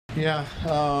Yeah,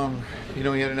 he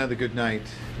had another good night,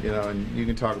 and you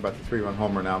can talk about the three-run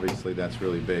home run. Obviously, that's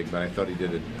really big, but I thought he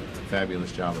did a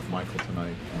fabulous job with Michael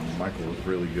tonight. Michael was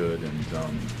really good and,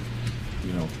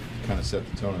 kind of set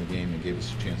the tone of the game and gave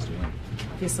us a chance to win.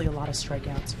 Obviously, a lot of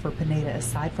strikeouts for Pineda.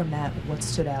 Aside from that, what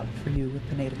stood out for you with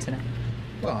Pineda tonight?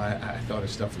 Well, I thought his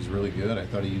stuff was really good. I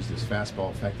thought he used his fastball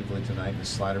effectively tonight and his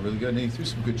slider really good. And he threw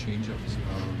some good changeups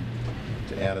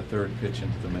to add a third pitch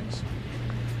into the mix.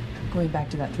 Going back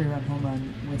to that three-run home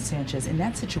run with Sanchez, in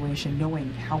that situation,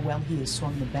 knowing how well he has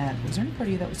swung the bat, was there any part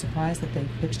of you that was surprised that they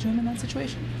pitched to him in that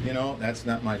situation? That's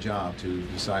not my job to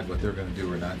decide what they're going to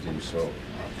do or not do, so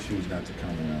I'll choose not to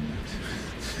comment on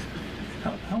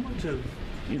that. How much of,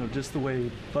 just the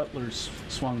way Butler's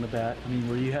swung the bat,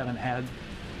 where you haven't had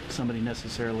somebody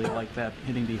necessarily like that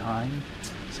hitting behind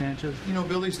Sanchez?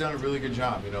 Billy's done a really good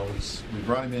job. We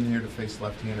brought him in here to face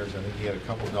left-handers. I think he had a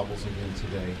couple doubles again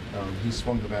today. He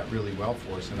swung the bat really well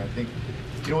for us, and I think,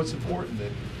 it's important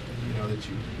that, that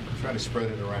you try to spread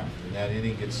it around. And that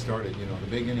inning gets started, the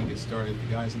big inning gets started,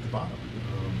 the guys at the bottom.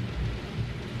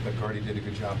 Girardi did a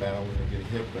good job battling to get a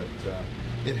hit, but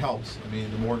it helps.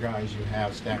 The more guys you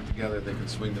have stacked together that can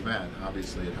swing the bat,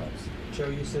 obviously it helps. Joe,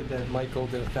 you said that Michael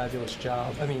did a fabulous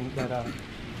job.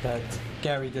 That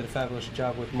Gary did a fabulous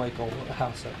job with Michael.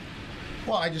 How so?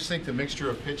 Well, I just think the mixture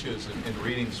of pitches and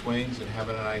reading swings and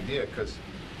having an idea, because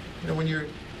when you're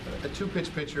a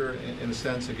two-pitch pitcher in a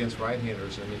sense against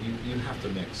right-handers, you have to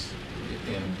mix.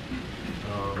 And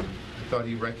I thought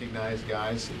he recognized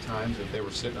guys at times that they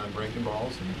were sitting on breaking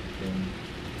balls and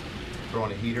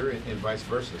throwing a heater and vice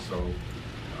versa. So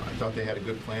I thought they had a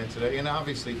good plan today, and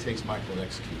obviously it takes Michael to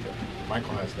execute that.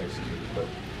 Michael has to execute it, but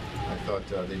I thought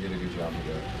they did a good job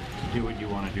together. To do what you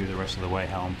want to do the rest of the way,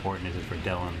 how important is it for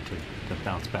Dellin to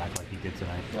bounce back like he did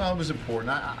tonight? Well, it was important.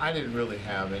 I didn't really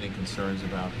have any concerns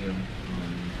about him.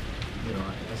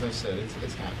 As I said,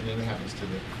 it's happening. It happens to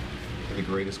the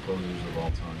greatest closers of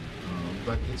all time.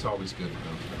 But it's always good to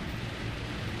bounce back.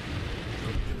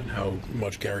 Given how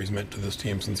much Gary's meant to this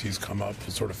team since he's come up,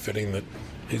 it's sort of fitting that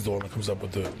he's the one that comes up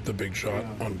with the big shot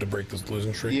to break this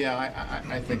losing streak. Yeah,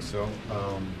 I think so.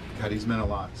 God, he's meant a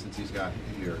lot since he's got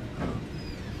here.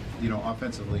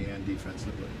 Offensively and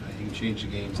defensively. He can change the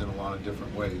games in a lot of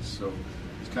different ways, so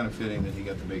it's kind of fitting that he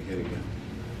got the big hit again.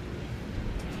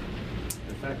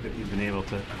 The fact that he's been able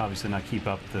to obviously not keep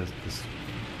up this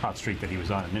hot streak that he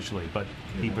was on initially, but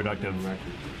be productive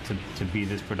to be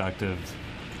this productive,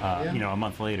 a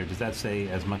month later, does that say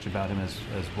as much about him as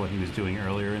what he was doing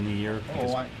earlier in the year?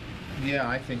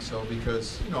 I think so,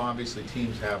 because obviously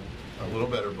teams have a little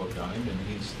better book on him, and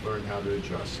he's learned how to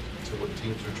adjust to what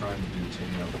teams are trying to do to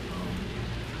him.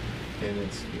 And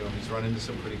it's he's run into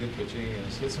some pretty good pitching, and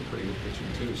he's hit some pretty good pitching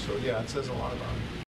too. So yeah, it says a lot about him.